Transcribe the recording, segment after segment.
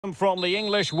From the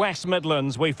English West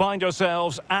Midlands, we find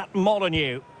ourselves at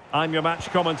Molineux. I'm your match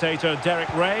commentator,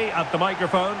 Derek Ray, at the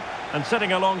microphone. And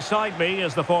sitting alongside me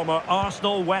is the former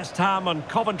Arsenal, West Ham and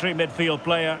Coventry midfield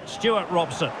player, Stuart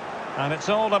Robson. And it's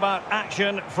all about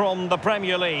action from the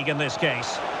Premier League in this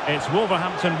case. It's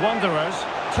Wolverhampton Wanderers.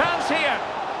 Chance here,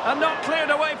 and not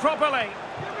cleared away properly.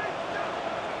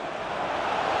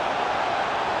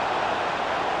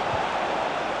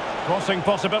 Crossing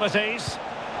possibilities.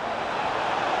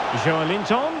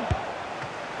 Linton.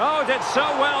 Oh, did so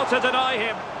well to deny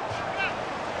him.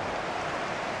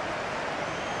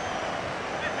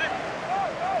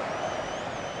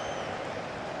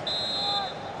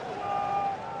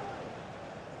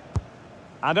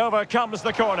 And over comes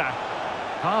the corner.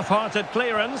 Half-hearted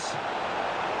clearance.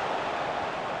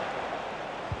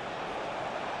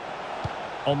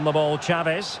 On the ball,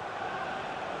 Chavez.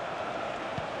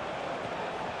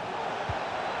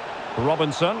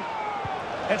 Robinson.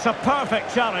 It's a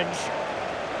perfect challenge.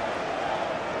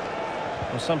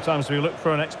 Well, sometimes we look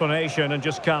for an explanation and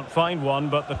just can't find one,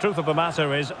 but the truth of the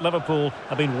matter is Liverpool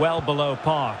have been well below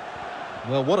par.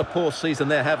 Well, what a poor season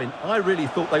they're having. I really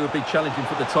thought they would be challenging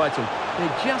for the title.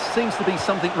 There just seems to be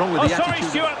something wrong with the attitude. Oh, sorry,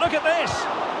 Stuart, look at this.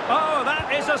 Oh,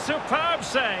 that is a superb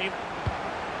save.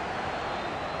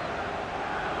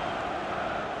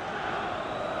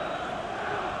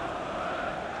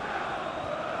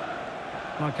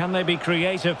 Well, can they be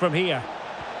creative from here?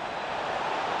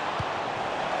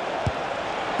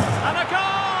 And a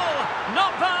goal!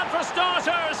 Not bad for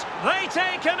starters. They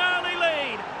take an early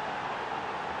lead.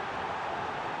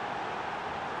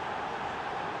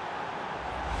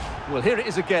 Well, here it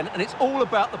is again, and it's all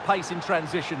about the pace in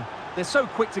transition. They're so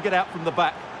quick to get out from the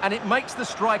back, and it makes the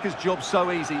striker's job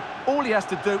so easy. All he has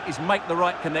to do is make the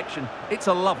right connection. It's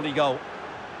a lovely goal.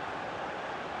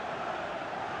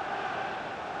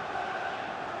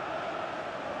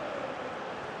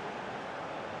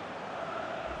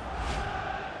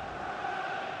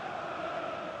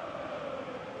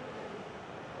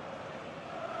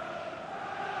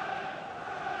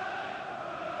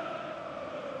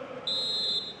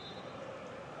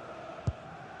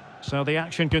 So the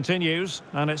action continues,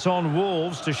 and it's on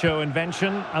Wolves to show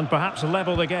invention and perhaps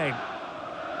level the game.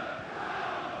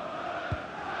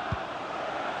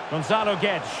 Gonzalo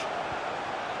Guedes.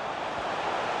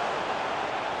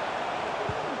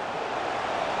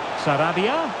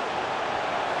 Sarabia.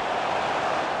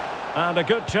 And a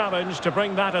good challenge to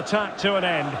bring that attack to an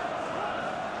end.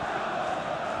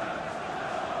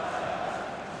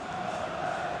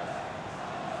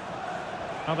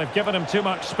 Well, they've given him too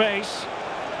much space.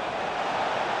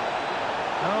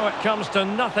 Oh, it comes to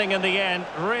nothing in the end.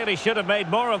 Really should have made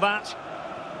more of that.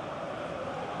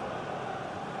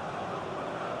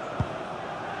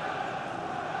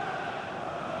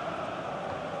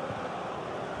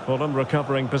 Fulham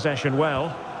recovering possession well.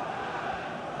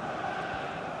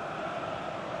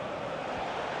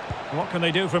 What can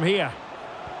they do from here?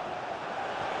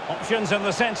 Options in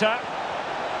the centre.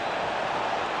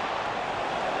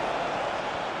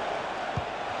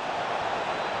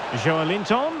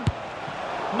 Linton.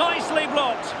 Nicely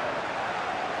blocked.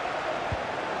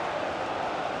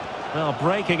 Well,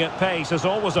 breaking at pace is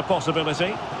always a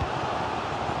possibility.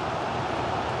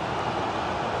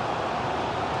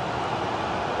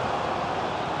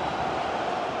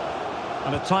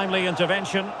 And a timely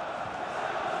intervention.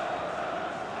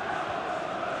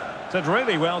 Did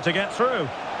really well to get through.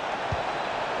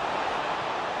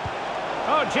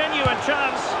 Oh, genuine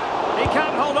chance. He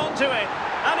can't hold on to it.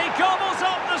 And he gobbles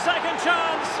up the second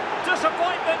chance.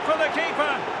 Disappointment for the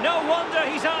keeper. No wonder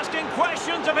he's asking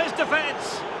questions of his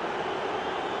defence.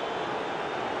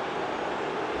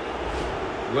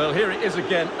 Well, here it is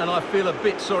again, and I feel a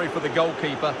bit sorry for the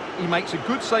goalkeeper. He makes a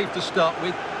good save to start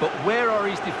with, but where are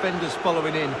his defenders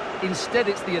following in? Instead,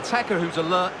 it's the attacker who's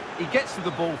alert. He gets to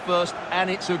the ball first,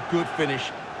 and it's a good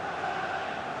finish.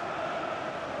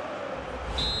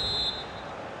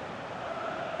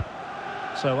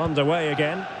 So underway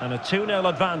again, and a 2-0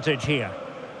 advantage here.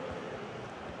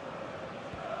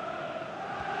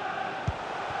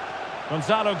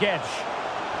 Gonzalo Guedes.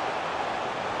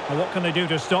 Well, what can they do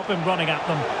to stop him running at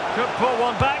them? Could pull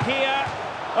one back here.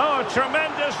 Oh,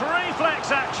 tremendous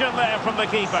reflex action there from the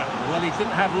keeper. Well, he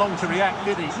didn't have long to react,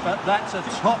 did he? But that's a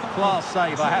top-class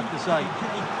save, I have to say.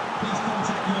 Please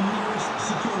contact your nearest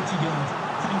security guard.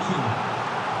 Thank you.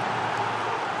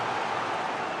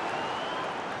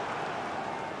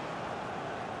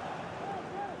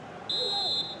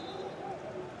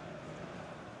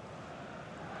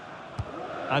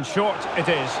 And short it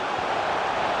is.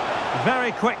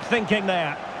 Very quick thinking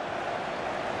there.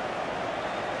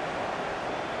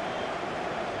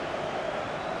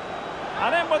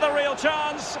 And in with a real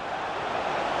chance.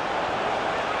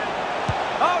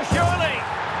 Oh, surely.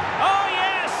 Oh,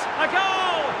 yes, a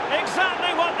goal.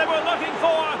 Exactly what they were looking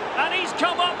for, and he's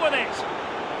come up with it.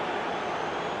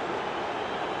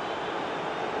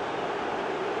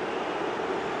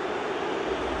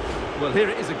 Well, here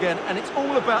it is again, and it's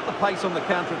all about the pace on the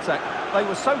counter-attack. They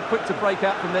were so quick to break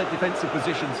out from their defensive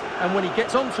positions, and when he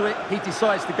gets onto it, he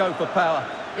decides to go for power.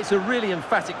 It's a really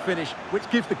emphatic finish, which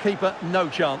gives the keeper no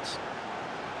chance.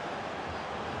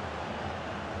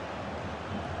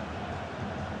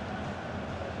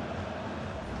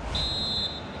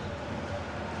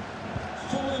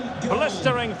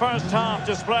 Blistering first half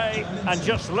display, and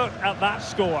just look at that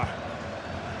score.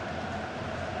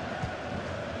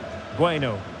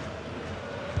 Bueno.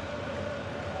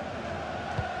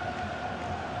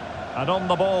 And on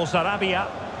the ball, Sarabia.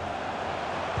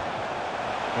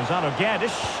 Gonzalo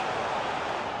Guedes.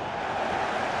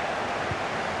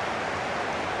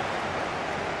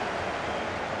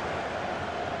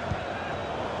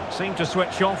 Seemed to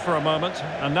switch off for a moment,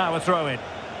 and now a throw-in.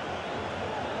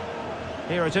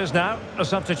 Here it is now, a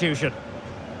substitution.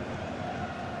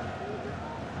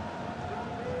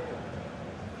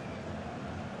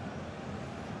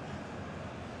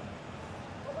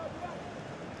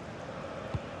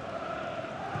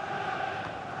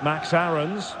 Max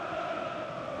Aarons.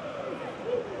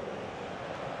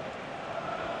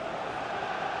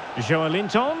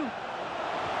 Joelinton.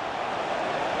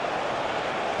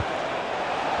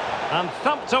 And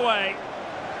thumped away.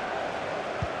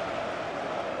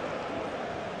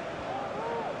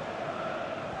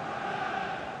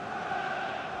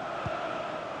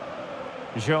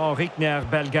 Jean Rickner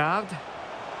Bellegarde.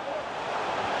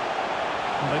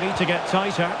 They need to get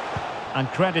tighter, and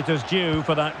credit is due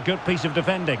for that good piece of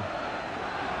defending.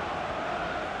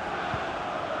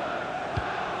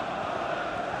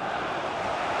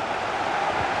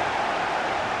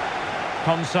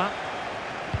 Konsa.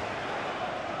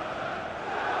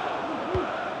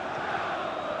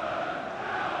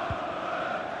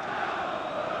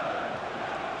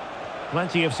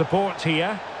 Plenty of support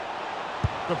here.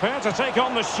 Prepared to take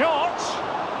on the shot.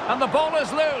 And the ball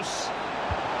is loose.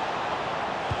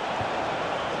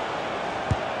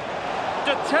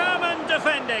 Determined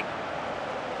defending.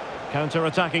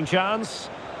 Counter-attacking chance.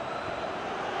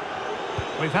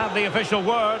 We've had the official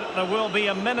word. There will be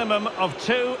a minimum of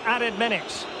 2 added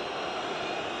minutes.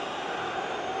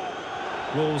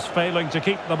 Wolves failing to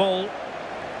keep the ball.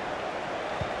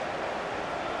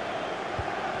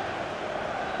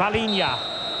 Palinha.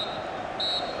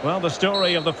 Well, the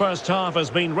story of the first half has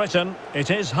been written.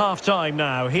 It is half-time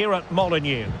now here at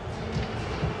Molineux.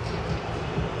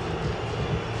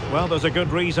 Well, there's a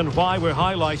good reason why we're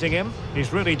highlighting him.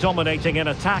 He's really dominating in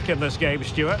attack in this game,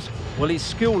 Stuart. Well, his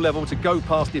skill level to go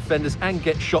past defenders and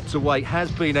get shots away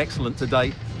has been excellent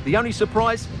today. The only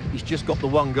surprise, he's just got the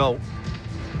 1 goal.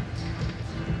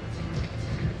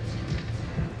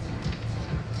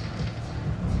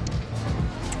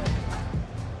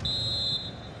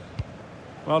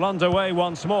 Well, underway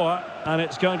once more, and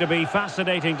it's going to be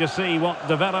fascinating to see what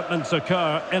developments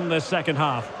occur in this second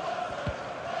half.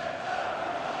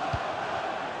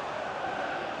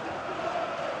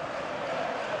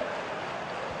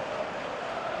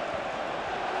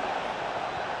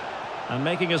 And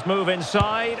making his move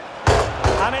inside.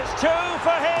 And it's 2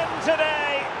 for him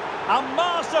today. A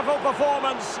masterful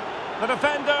performance. The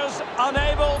defenders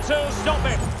unable to stop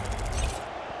it.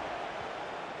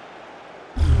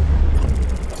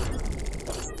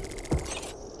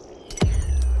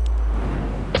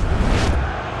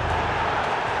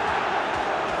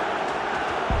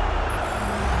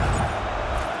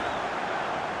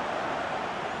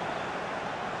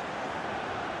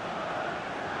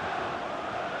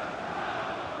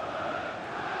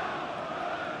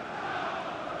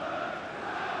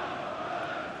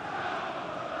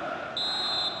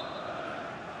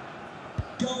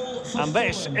 And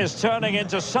this is turning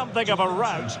into something of a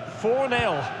rout.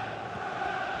 4-0.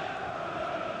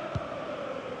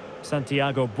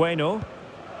 Santiago Bueno.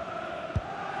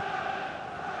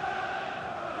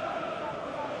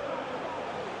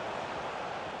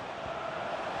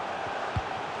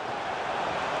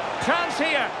 Chance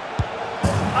here.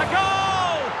 A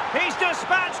goal! He's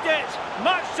dispatched it,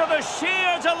 much to the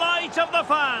sheer delight of the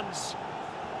fans.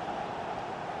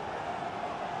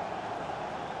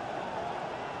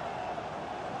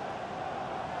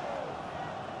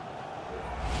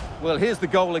 Well, here's the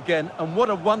goal again, and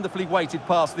what a wonderfully weighted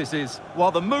pass this is.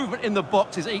 While the movement in the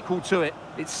box is equal to it,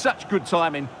 it's such good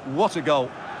timing. What a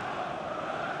goal.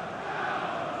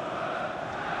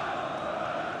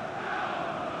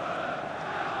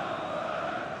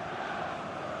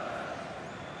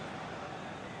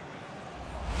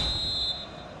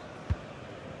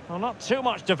 Well, not too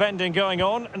much defending going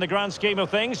on in the grand scheme of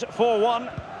things.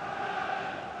 4-1.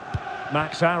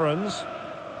 Max Aarons.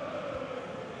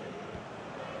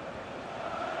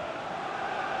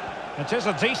 It is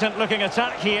a decent-looking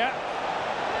attack here.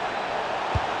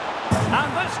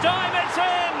 And this time it's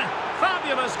in!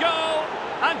 Fabulous goal!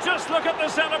 And just look at the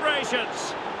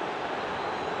celebrations.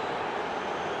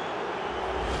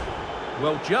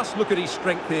 Well, just look at his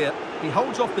strength here. He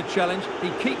holds off the challenge, he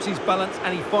keeps his balance,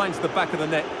 and he finds the back of the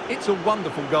net. It's a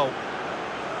wonderful goal.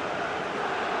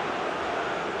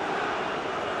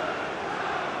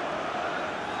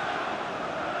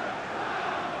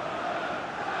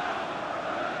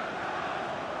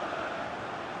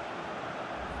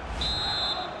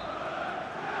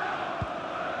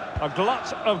 A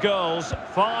glut of goals.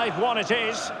 5-1 it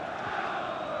is.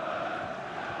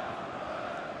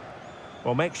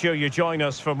 Well, make sure you join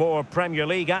us for more Premier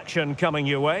League action coming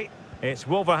your way. It's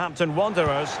Wolverhampton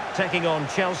Wanderers taking on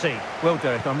Chelsea. Well,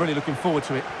 Derek, I'm really looking forward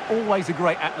to it. Always a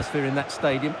great atmosphere in that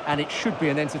stadium, and it should be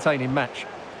an entertaining match.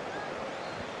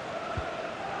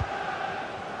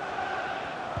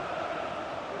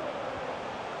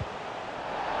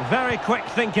 Very quick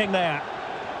thinking there.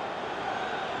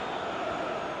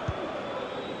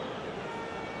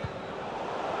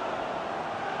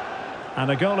 And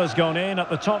a goal has gone in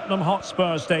at the Tottenham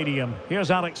Hotspur Stadium.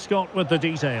 Here's Alex Scott with the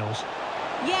details.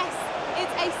 Yes,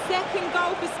 it's a second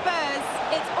goal for Spurs.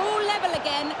 It's all level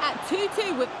again at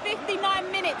 2-2 with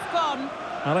 59 minutes gone.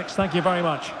 Alex, thank you very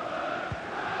much.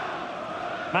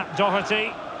 Matt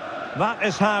Doherty. That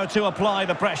is how to apply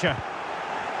the pressure.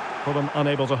 Fulham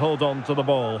unable to hold on to the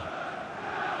ball.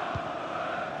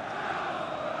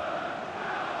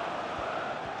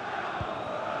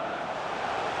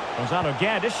 Gonzalo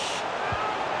Guedes.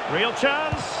 Real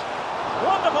chance.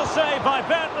 Wonderful save by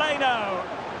Bernd Leno.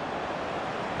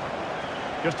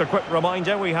 Just a quick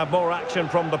reminder, we have more action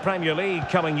from the Premier League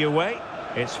coming your way.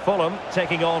 It's Fulham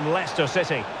taking on Leicester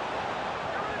City.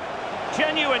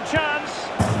 Genuine chance.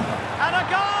 And a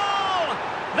goal!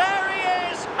 There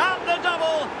he is at the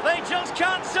double. They just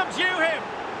can't subdue him.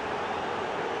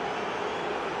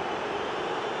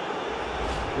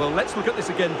 Well, let's look at this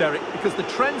again, Derek, because the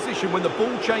transition when the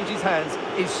ball changes hands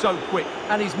is so quick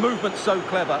and his movement's so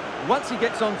clever. Once he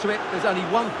gets onto it, there's only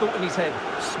one thought in his head: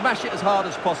 smash it as hard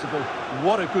as possible.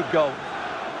 What a good goal.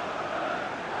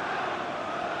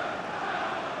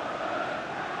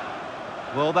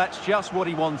 Well, that's just what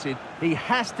he wanted. He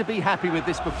has to be happy with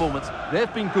this performance.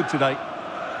 They've been good today.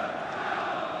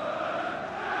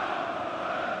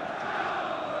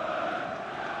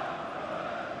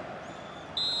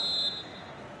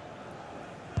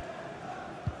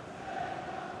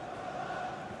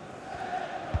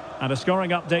 And a scoring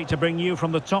update to bring you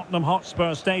from the Tottenham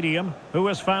Hotspur Stadium. Who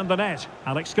has found the net?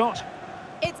 Alex Scott.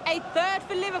 It's a third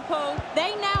for Liverpool.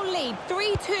 They now lead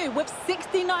 3-2 with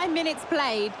 69 minutes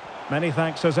played. Many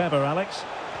thanks as ever, Alex.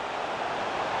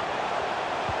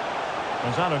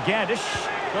 Gonzalo Guedes.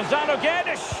 Gonzalo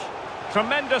Guedes.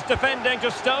 Tremendous defending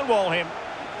to stonewall him.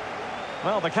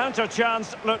 Well, the counter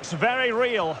chance looks very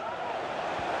real.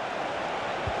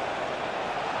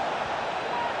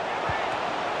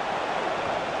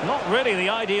 Not really the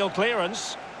ideal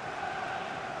clearance.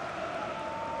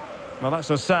 Well,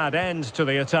 that's a sad end to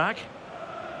the attack.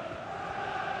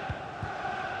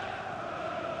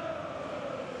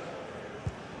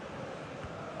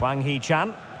 Wang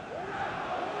Hee-chan.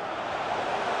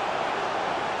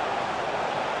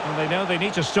 And they know they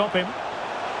need to stop him.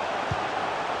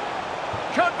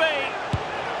 Could be.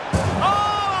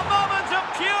 Oh, a moment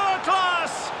of pure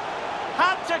class.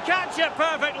 Had to catch it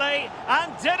perfectly,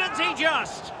 and didn't he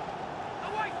just?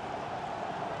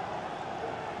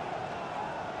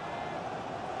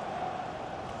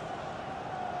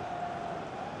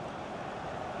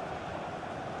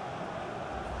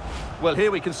 Well,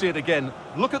 here we can see it again.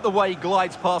 Look at the way he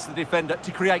glides past the defender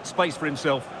to create space for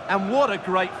himself. And what a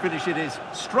great finish it is.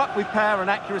 Struck with power and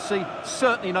accuracy,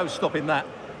 certainly no stopping that.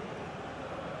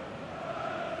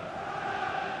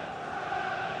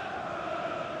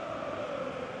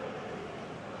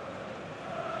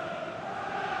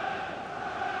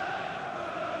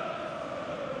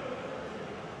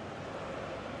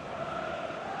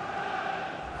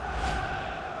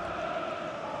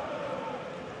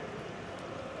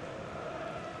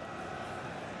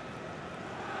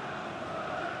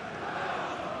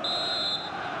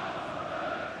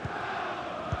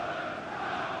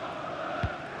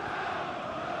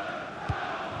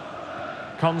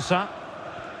 Konsa.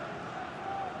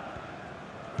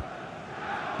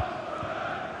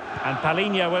 And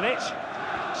Palhinha with it.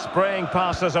 Spraying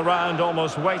passes around,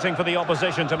 almost waiting for the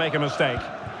opposition to make a mistake.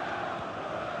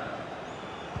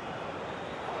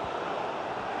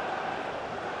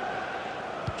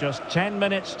 Just 10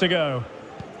 minutes to go.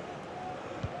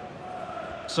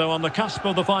 So on the cusp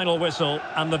of the final whistle,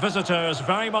 and the visitors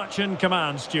very much in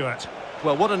command, Stuart.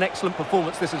 Well, what an excellent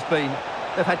performance this has been.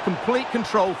 They've had complete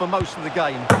control for most of the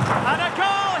game. And a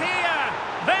goal here!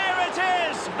 There it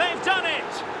is! They've done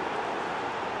it!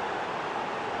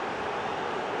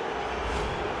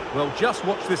 Well, just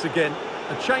watch this again.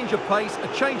 A change of pace,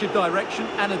 a change of direction,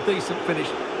 and a decent finish.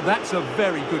 That's a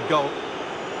very good goal.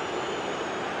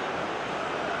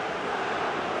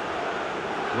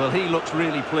 Well, he looks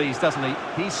really pleased, doesn't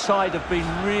he? His side have been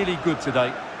really good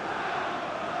today.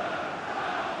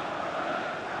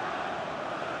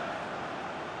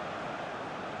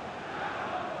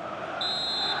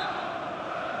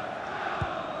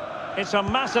 It's a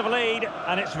massive lead,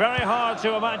 and it's very hard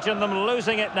to imagine them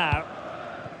losing it now.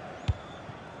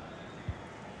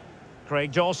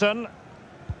 Craig Dawson.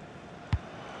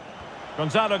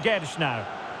 Gonzalo Guedes now.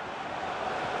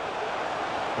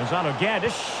 Gonzalo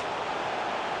Guedes.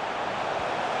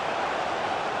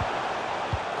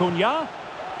 Cunha.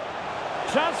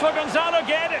 Chance for Gonzalo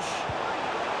Guedes.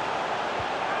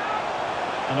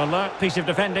 An alert piece of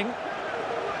defending.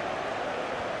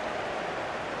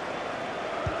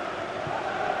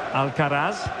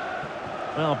 Alcaraz.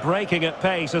 Well, breaking at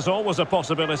pace is always a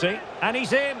possibility. And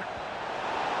he's in.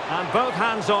 And both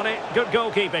hands on it. Good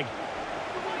goalkeeping.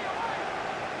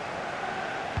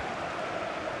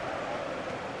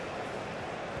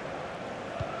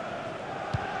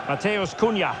 Mateus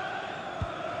Cunha.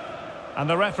 And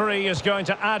the referee is going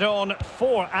to add on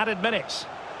 4 added minutes.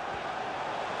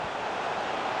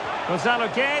 Gonzalo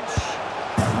Guedes.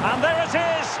 And there it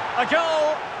is, a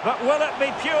goal. But will it be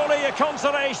purely a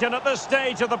consolation at this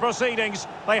stage of the proceedings?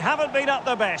 They haven't been at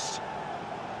their best.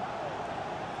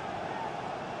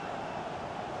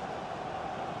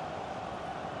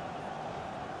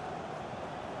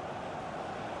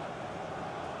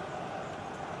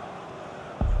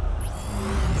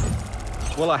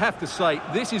 Well, I have to say,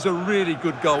 this is a really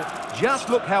good goal. Just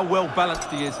look how well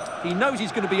balanced he is. He knows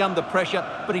he's going to be under pressure,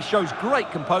 but he shows great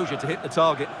composure to hit the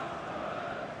target.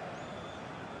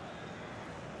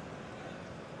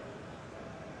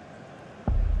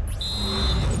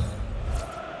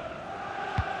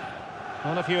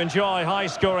 Well, if you enjoy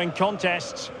high-scoring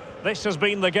contests, this has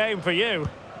been the game for you.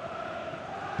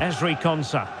 Ezri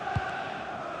Konsa.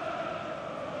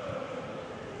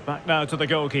 Back now to the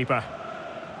goalkeeper.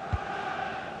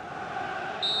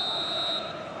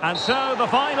 And so the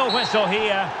final whistle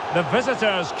here. The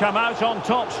visitors come out on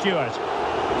top, Stuart.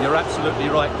 You're absolutely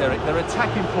right, Derek. Their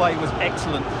attacking play was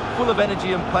excellent, full of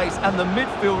energy and pace, and the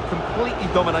midfield completely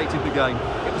dominated the game.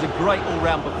 It was a great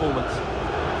all-round performance.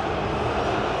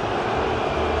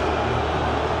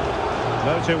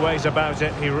 No two ways about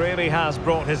it. He really has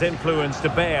brought his influence to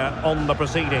bear on the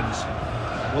proceedings.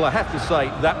 Well, I have to say,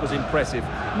 that was impressive.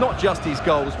 Not just his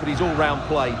goals, but his all-round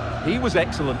play. He was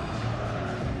excellent.